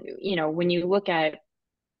even, when you look at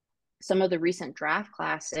some of the recent draft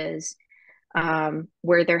classes,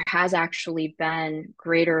 where there has actually been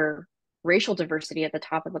greater racial diversity at the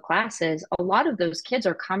top of the classes, a lot of those kids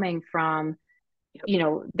are coming from,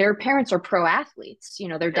 their parents are pro athletes.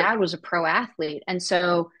 Their dad was a pro athlete, and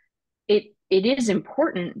so it is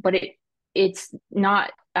important, but it's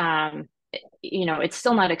not it's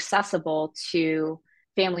still not accessible to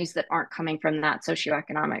families that aren't coming from that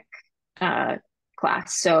socioeconomic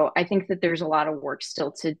class. So I think that there's a lot of work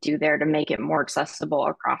still to do there to make it more accessible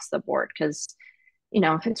across the board. Because,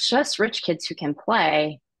 if it's just rich kids who can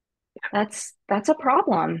play, that's a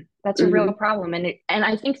problem. That's a real problem. And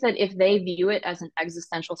I think that if they view it as an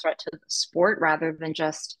existential threat to the sport rather than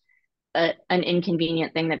just an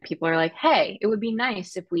inconvenient thing that people are like, hey, it would be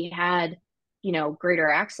nice if we had, greater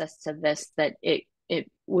access to this, that it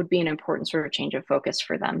would be an important sort of change of focus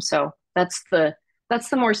for them. So that's the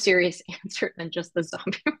more serious answer than just the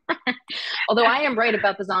zombie runner. Although I am right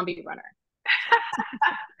about the zombie runner.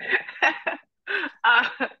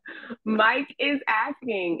 Mike is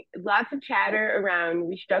asking, lots of chatter around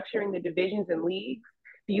restructuring the divisions and leagues.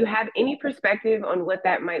 Do you have any perspective on what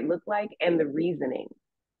that might look like and the reasoning?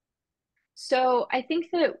 So I think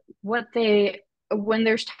that when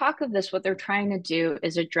there's talk of this, what they're trying to do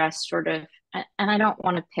is address sort of, and I don't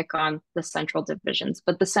want to pick on the central divisions,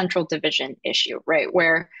 but the central division issue, right?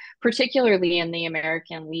 Where particularly in the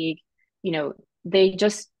American League, they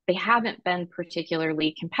haven't been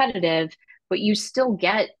particularly competitive, but you still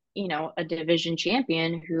get, a division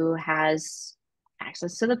champion who has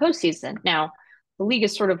access to the postseason. Now, the league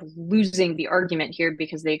is sort of losing the argument here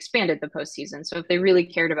because they expanded the postseason. So if they really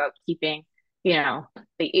cared about keeping, the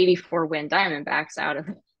 84 win Diamondbacks out of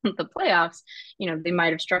the playoffs, they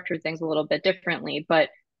might have structured things a little bit differently. But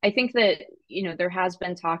I think that, there has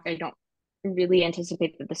been talk. I don't really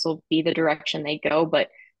anticipate that this will be the direction they go, but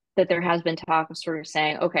that there has been talk of sort of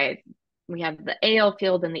saying, okay, we have the AL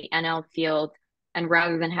field and the NL field. And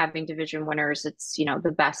rather than having division winners, it's,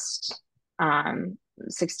 the best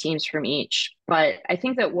 6 teams from each. But I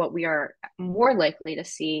think that what we are more likely to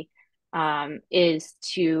see is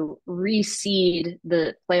to reseed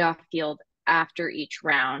the playoff field after each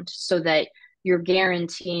round so that you're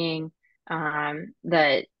guaranteeing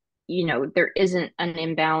that, there isn't an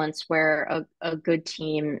imbalance where a good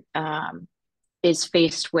team is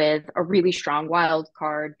faced with a really strong wild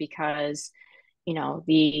card because,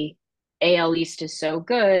 the AL East is so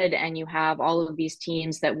good and you have all of these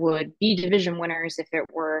teams that would be division winners if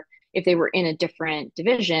they were in a different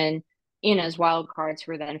division in as wild cards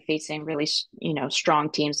who are then facing really,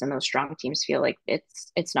 strong teams, and those strong teams feel like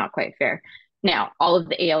it's not quite fair. Now, all of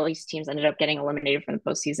the AL East teams ended up getting eliminated from the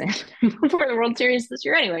postseason for the World Series this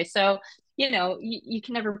year anyway. So, you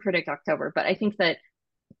can never predict October, but I think that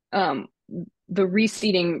the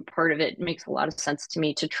reseeding part of it makes a lot of sense to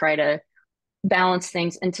me to try to balance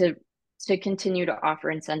things and to continue to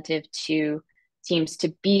offer incentive to teams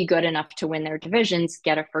to be good enough to win their divisions,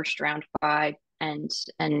 get a first round bye, and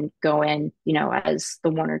go in, as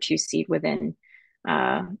the 1 or 2 seed within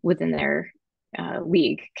their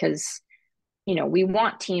league. Because, we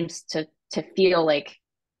want teams to feel like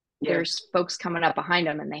there's folks coming up behind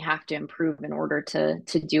them and they have to improve in order to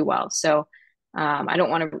do well. So I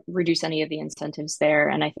don't want to reduce any of the incentives there.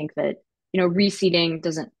 And I think that, reseeding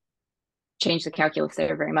doesn't change the calculus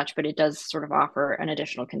there very much, but it does sort of offer an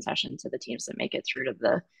additional concession to the teams that make it through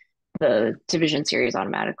to the division series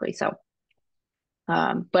automatically. So,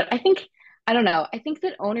 but I don't know. I think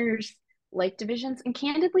that owners like divisions, and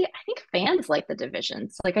candidly, I think fans like the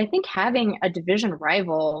divisions. Like, I think having a division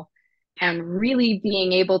rival and really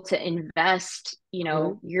being able to invest,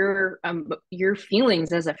 your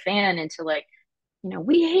feelings as a fan into like,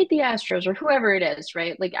 we hate the Astros or whoever it is,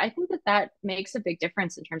 right? Like, I think that makes a big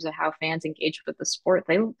difference in terms of how fans engage with the sport.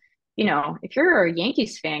 if you're a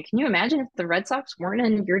Yankees fan, can you imagine if the Red Sox weren't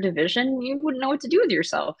in your division? You wouldn't know what to do with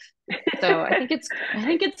yourself. So I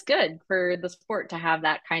think it's good for the sport to have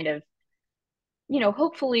that kind of,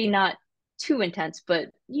 hopefully not too intense, but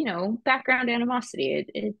background animosity.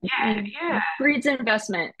 It Yeah, breeds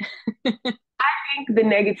investment. I think the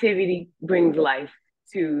negativity brings life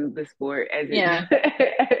to the sport as Yeah.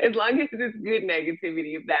 as long as it's good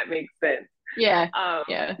negativity, if that makes sense. Yeah.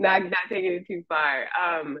 Yeah. Not taking it too far.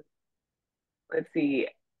 Let's see.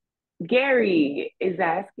 Gary is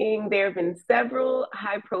asking, there have been several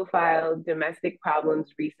high profile domestic problems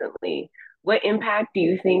recently. What impact do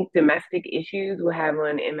you think domestic issues will have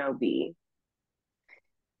on MLB?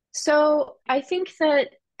 So I think that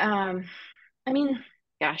I mean,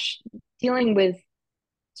 gosh, dealing with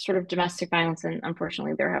sort of domestic violence, and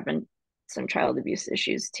unfortunately there have been some child abuse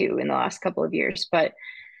issues too in the last couple of years, but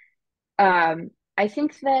I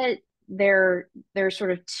think that there are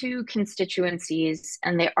sort of two constituencies,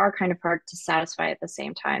 and they are kind of hard to satisfy at the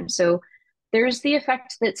same time. So there's the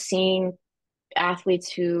effect that seeing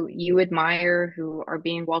athletes who you admire, who are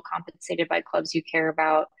being well compensated by clubs you care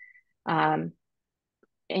about, um,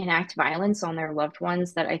 enact violence on their loved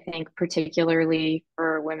ones, that I think particularly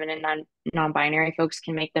for women and non-binary folks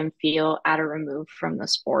can make them feel at a remove from the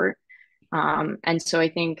sport. And so I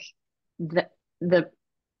think the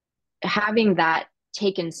having that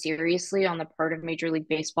taken seriously on the part of Major League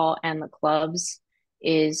Baseball and the clubs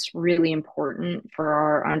is really important for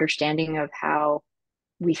our understanding of how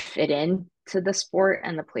we fit in to the sport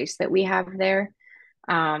and the place that we have there.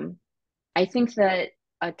 Um, I think that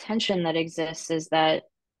a tension that exists is that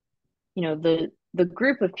the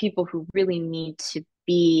group of people who really need to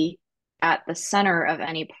be at the center of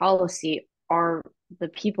any policy are the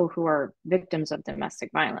people who are victims of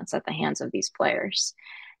domestic violence at the hands of these players.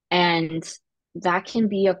 And that can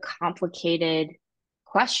be a complicated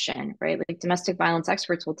question, right? Like domestic violence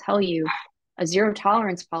experts will tell you a zero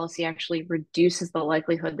tolerance policy actually reduces the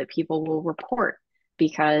likelihood that people will report,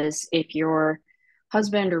 because if your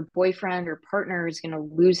husband or boyfriend or partner is going to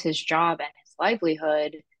lose his job and his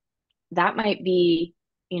livelihood, that might be,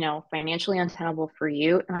 financially untenable for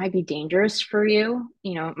you. It might be dangerous for you.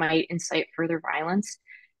 It might incite further violence.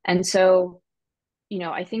 And so,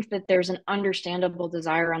 I think that there's an understandable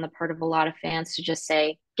desire on the part of a lot of fans to just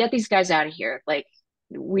say, get these guys out of here. Like,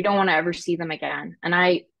 we don't want to ever see them again. And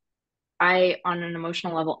I, on an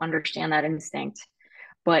emotional level, understand that instinct,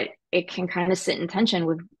 but it can kind of sit in tension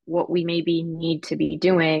with what we maybe need to be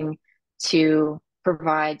doing to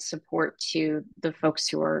provide support to the folks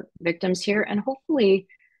who are victims here, and hopefully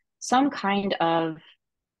some kind of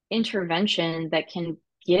intervention that can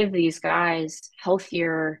give these guys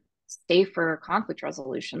healthier, safer conflict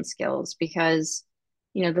resolution skills. Because,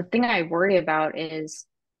 the thing I worry about is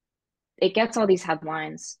it gets all these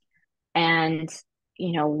headlines, and,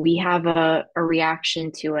 we have a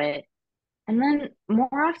reaction to it. And then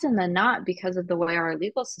more often than not, because of the way our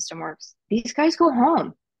legal system works, these guys go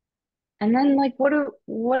home. And then like what do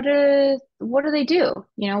they do?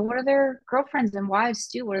 What do their girlfriends and wives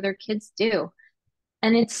do? What do their kids do?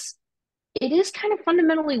 And it is kind of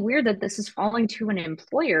fundamentally weird that this is falling to an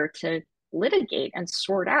employer to litigate and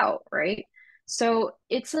sort out, right? So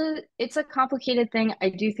it's a complicated thing. I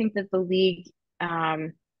do think that the league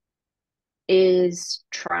is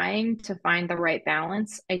trying to find the right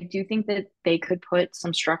balance. I do think that they could put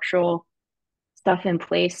some structural stuff in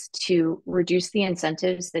place to reduce the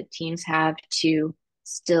incentives that teams have to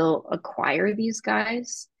still acquire these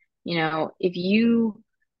guys. If you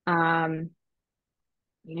got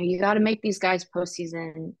to make these guys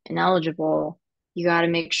postseason ineligible. You got to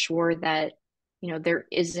make sure that, there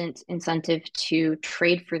isn't incentive to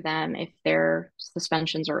trade for them if their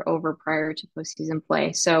suspensions are over prior to postseason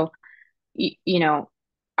play. So, you know,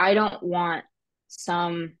 I don't want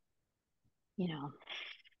some, you know,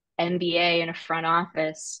 MBA in a front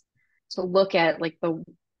office to look at like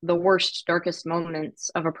the worst, darkest moments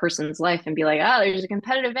of a person's life and be like, oh, there's a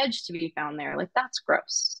competitive edge to be found there. Like that's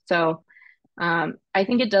gross. So I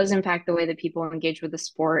think it does impact the way that people engage with the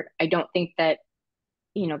sport. I don't think that,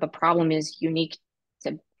 the problem is unique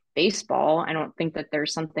to baseball. I don't think that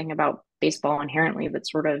there's something about baseball inherently that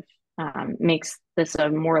sort of makes this a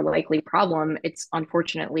more likely problem. It's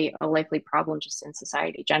unfortunately a likely problem just in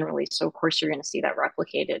society generally. So of course you're going to see that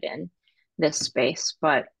replicated in this space.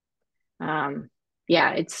 But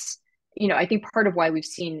yeah, I think part of why we've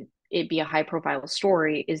seen it be a high profile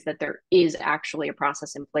story is that there is actually a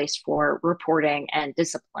process in place for reporting and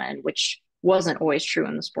discipline, which wasn't always true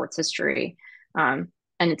in the sports history.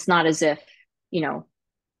 And it's not as if,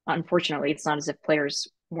 unfortunately, it's not as if players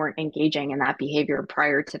weren't engaging in that behavior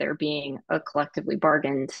prior to there being a collectively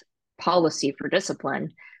bargained policy for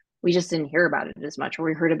discipline. We just didn't hear about it as much, or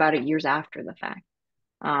we heard about it years after the fact.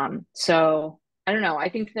 So I don't know. I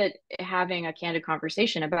think that having a candid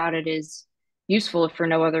conversation about it is useful if for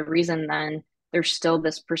no other reason than there's still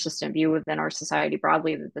this persistent view within our society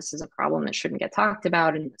broadly that this is a problem that shouldn't get talked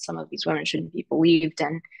about and that some of these women shouldn't be believed.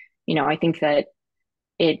 And, I think that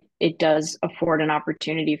it does afford an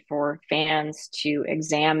opportunity for fans to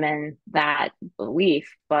examine that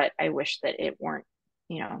belief, but I wish that it weren't,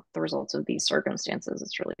 the results of these circumstances.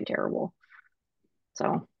 It's really terrible.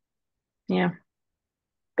 So, yeah.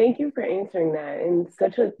 Thank you for answering that in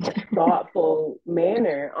such a thoughtful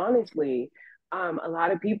manner. Honestly, a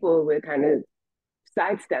lot of people would kind of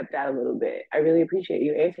sidestep that a little bit. I really appreciate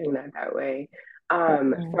you answering that way.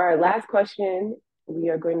 For our last question, we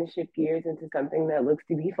are going to shift gears into something that looks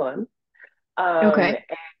to be fun. Okay.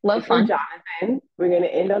 Love For fun. Jonathan, we're going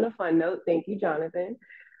to end on a fun note. Thank you, Jonathan.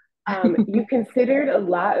 You considered a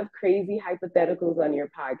lot of crazy hypotheticals on your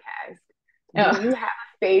podcast. Oh. Do you have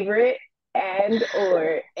a favorite and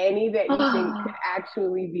or any that you think could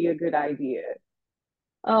actually be a good idea?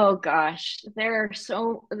 Oh gosh, there are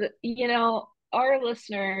so, our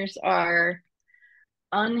listeners are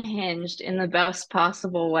unhinged in the best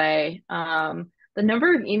possible way. The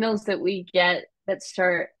number of emails that we get that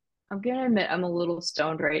start, I'm gonna admit I'm a little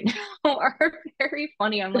stoned right now, are very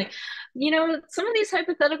funny. I'm like, some of these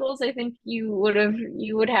hypotheticals, I think you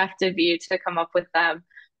would have to be to come up with them.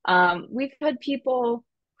 We've had people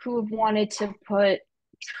who have wanted to put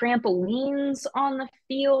trampolines on the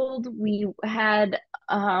field. We had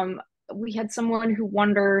someone who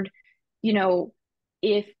wondered, you know,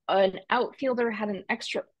 if an outfielder had an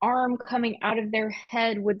extra arm coming out of their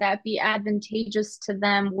head, would that be advantageous to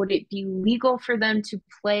them? Would it be legal for them to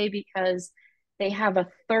play because they have a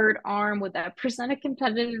third arm? Would that present a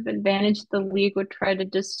competitive advantage the league would try to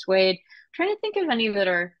dissuade? I'm trying to think of any that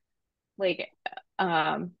are like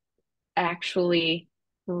um, actually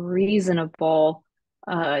reasonable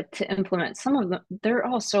to implement. Some of them, they're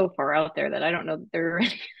all so far out there that I don't know that they're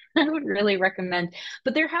I would really recommend.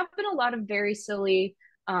 But there have been a lot of very silly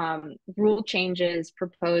rule changes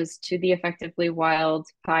proposed to the Effectively Wild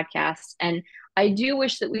podcast. And I do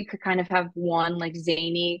wish that we could kind of have one like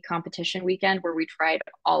zany competition weekend where we tried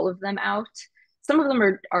all of them out. Some of them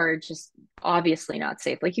are just obviously not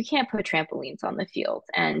safe. Like you can't put trampolines on the field.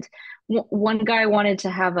 And one guy wanted to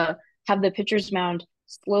have the pitcher's mound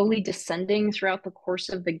slowly descending throughout the course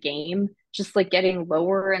of the game, just like getting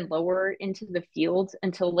lower and lower into the field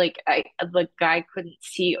until the guy couldn't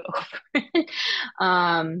see over it.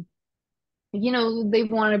 They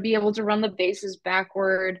want to be able to run the bases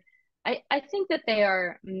backward. I think that they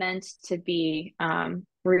are meant to be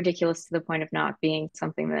ridiculous to the point of not being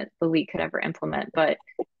something that the league could ever implement. But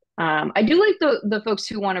I do like the folks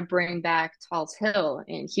who want to bring back Tal's Hill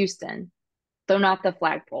in Houston, though not the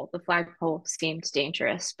flagpole. The flagpole seemed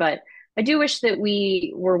dangerous, but I do wish that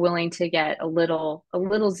we were willing to get a little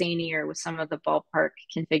zanier with some of the ballpark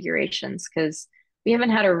configurations because we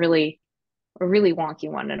haven't had a really wonky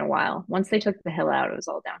one in a while. Once they took the hill out, it was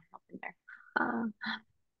all downhill from there.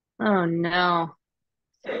 Oh no.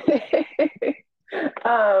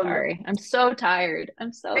 Sorry. I'm so tired.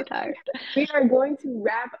 I'm so tired. We are going to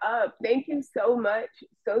wrap up. Thank you so much,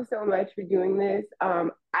 so much for doing this.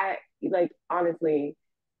 I like honestly,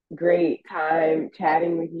 great time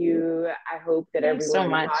chatting with you. I hope that Thanks so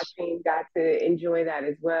everyone much. watching got to enjoy that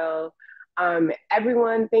as well.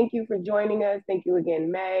 Everyone, thank you for joining us. Thank you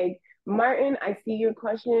again, Meg. Martin, I see your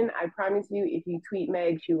question. I promise you, if you tweet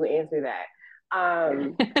Meg, she will answer that.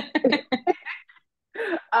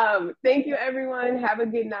 Thank you, everyone. Have a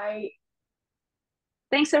good night.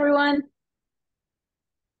 Thanks, everyone.